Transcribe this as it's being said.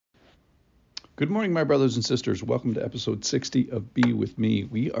Good morning, my brothers and sisters. Welcome to episode 60 of Be With Me.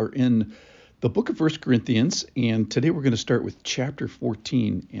 We are in the book of 1 Corinthians, and today we're going to start with chapter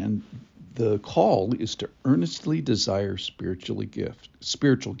 14. And the call is to earnestly desire spiritual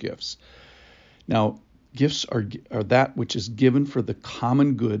gifts. Now, gifts are that which is given for the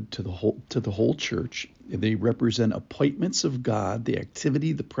common good to the whole church. They represent appointments of God, the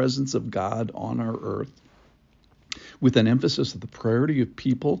activity, the presence of God on our earth, with an emphasis of the priority of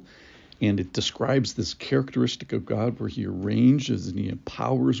people. And it describes this characteristic of God where he arranges and he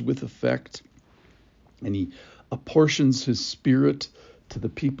empowers with effect, and he apportions his spirit to the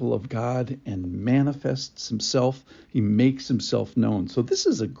people of God and manifests himself. He makes himself known. So this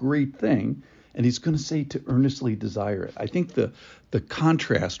is a great thing. And he's going to say to earnestly desire it. I think the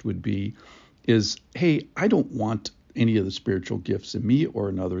contrast would be hey, I don't want any of the spiritual gifts in me or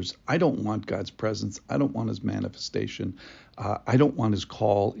in others. I don't want God's presence. I don't want his manifestation. I don't want his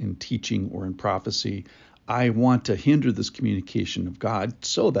call in teaching or in prophecy. I want to hinder this communication of God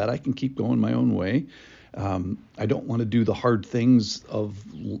so that I can keep going my own way. I don't want to do the hard things of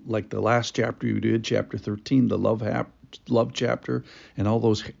like the last chapter you did, chapter 13, the love chapter, and all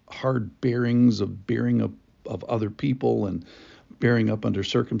those hard bearing of other people and bearing up under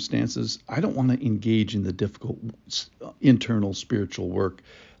circumstances. I don't want to engage in the difficult internal spiritual work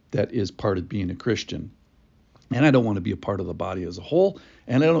that is part of being a Christian. And I don't want to be a part of the body as a whole.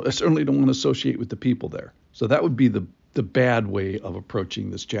 And I certainly don't want to associate with the people there. So that would be the bad way of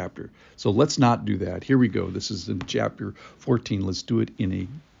approaching this chapter. So let's not do that. Here we go. This is in chapter 14. Let's do it in a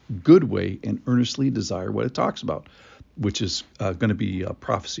good way and earnestly desire what it talks about, which is going to be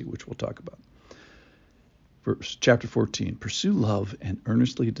prophecy, which we'll talk about. Chapter 14, pursue love and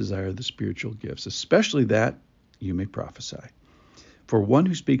earnestly desire the spiritual gifts, especially that you may prophesy. For one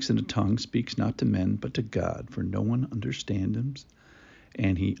who speaks in a tongue speaks not to men, but to God, for no one understands him,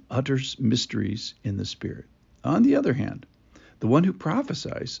 and he utters mysteries in the Spirit. On the other hand, the one who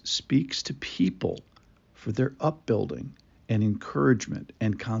prophesies speaks to people for their upbuilding and encouragement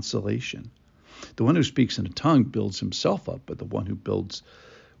and consolation. The one who speaks in a tongue builds himself up, but the one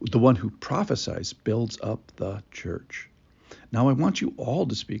who prophesies builds up the church. Now I want you all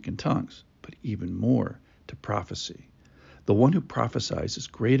to speak in tongues, but even more to prophecy. The one who prophesies is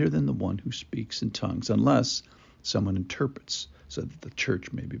greater than the one who speaks in tongues, unless someone interprets, so that the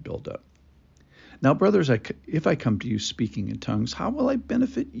church may be built up. Now, brothers, if I come to you speaking in tongues, how will I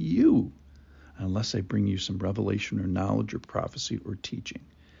benefit you? Unless I bring you some revelation or knowledge or prophecy or teaching.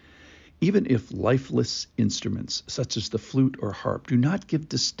 Even if lifeless instruments, such as the flute or harp, do not give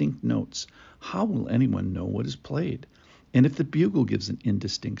distinct notes, how will anyone know what is played? And if the bugle gives an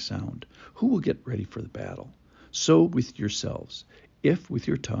indistinct sound, who will get ready for the battle? So with yourselves, if with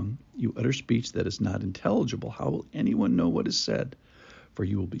your tongue you utter speech that is not intelligible, how will anyone know what is said? For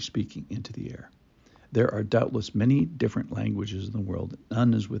you will be speaking into the air. There are doubtless many different languages in the world,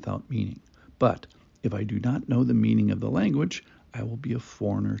 none is without meaning. But if I do not know the meaning of the language, I will be a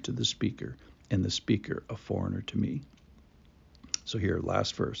foreigner to the speaker, and the speaker a foreigner to me. So here,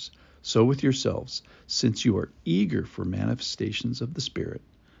 last verse. So with yourselves, since you are eager for manifestations of the Spirit,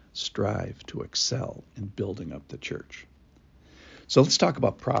 strive to excel in building up the church. So let's talk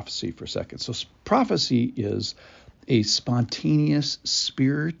about prophecy for a second. So prophecy is a spontaneous,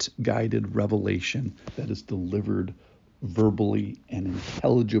 spirit-guided revelation that is delivered verbally and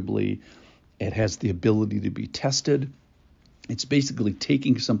intelligibly. It has the ability to be tested. It's basically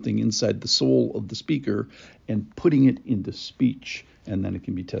taking something inside the soul of the speaker and putting it into speech, and then it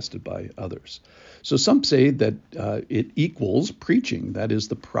can be tested by others. So some say that it equals preaching, that is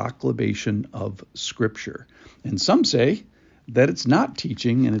the proclamation of Scripture. And some say that it's not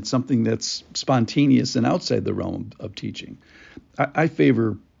teaching and it's something that's spontaneous and outside the realm of teaching. I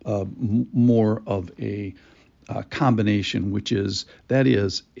favor more of a combination, which is, it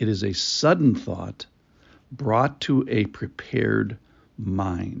is a sudden thought brought to a prepared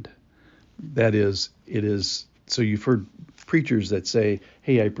mind. That is, so you've heard preachers that say,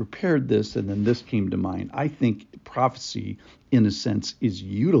 hey, I prepared this and then this came to mind. I think prophecy, in a sense, is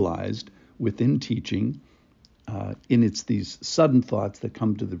utilized within teaching in these sudden thoughts that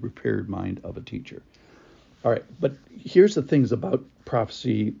come to the prepared mind of a teacher. All right, but here's the things about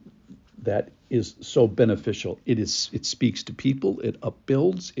prophecy that is so beneficial. It speaks to people, it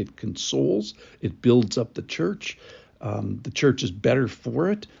upbuilds, it consoles, it builds up the church. The church is better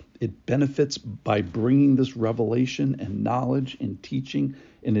for it. It benefits by bringing this revelation and knowledge and teaching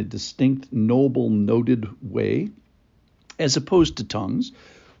in a distinct, noble, noted way, as opposed to tongues,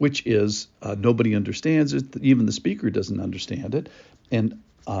 which is nobody understands it. Even the speaker doesn't understand it. And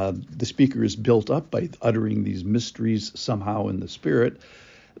the speaker is built up by uttering these mysteries somehow in the Spirit.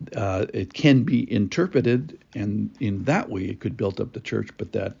 It can be interpreted, and in that way it could build up the church,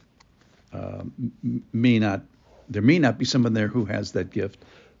 but that may not. There may not be someone there who has that gift.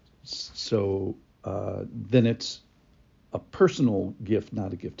 So then it's a personal gift,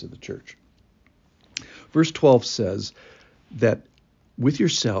 not a gift to the church. Verse 12 says that with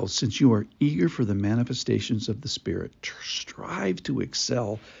yourselves, since you are eager for the manifestations of the Spirit, strive to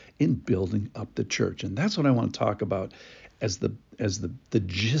excel in building up the church. And that's what I want to talk about as the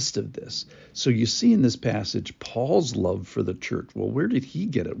gist of this. So you see in this passage Paul's love for the church. Well, where did he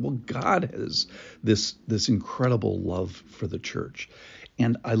get it? Well, God has this incredible love for the church.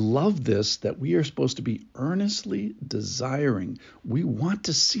 And I love this, that we are supposed to be earnestly desiring. We want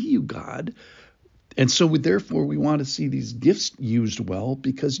to see you, God. And so therefore we want to see these gifts used well,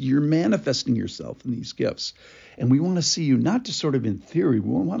 because you're manifesting yourself in these gifts. And we want to see you not just sort of in theory, we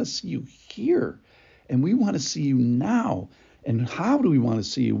want to see you here. And we want to see you now. And how do we want to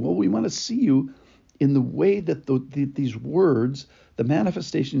see you? Well, we want to see you in the way that these words, the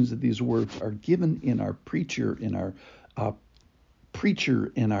manifestations of these words, are given in our preacher, in our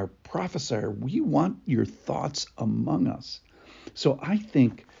prophesier. We want your thoughts among us. So I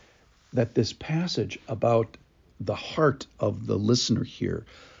think that this passage about the heart of the listener here,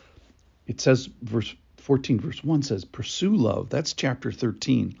 it says, verse 14, verse 1 says, pursue love. That's chapter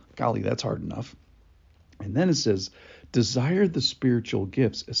 13. Golly, that's hard enough. And then it says, desire the spiritual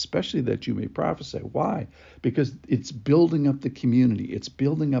gifts, especially that you may prophesy. Why? Because it's building up the community. It's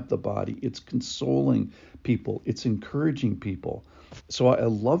building up the body. It's consoling people. It's encouraging people. So I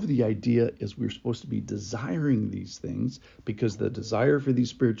love the idea is we're supposed to be desiring these things, because the desire for these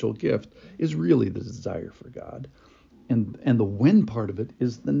spiritual gifts is really the desire for God. And the when part of it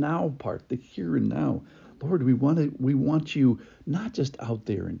is the now part, the here and now. Lord, we want you not just out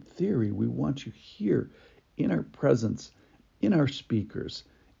there in theory. We want you here in our presence, in our speakers,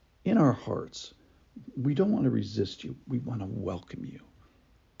 in our hearts. We don't want to resist you. We want to welcome you.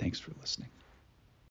 Thanks for listening.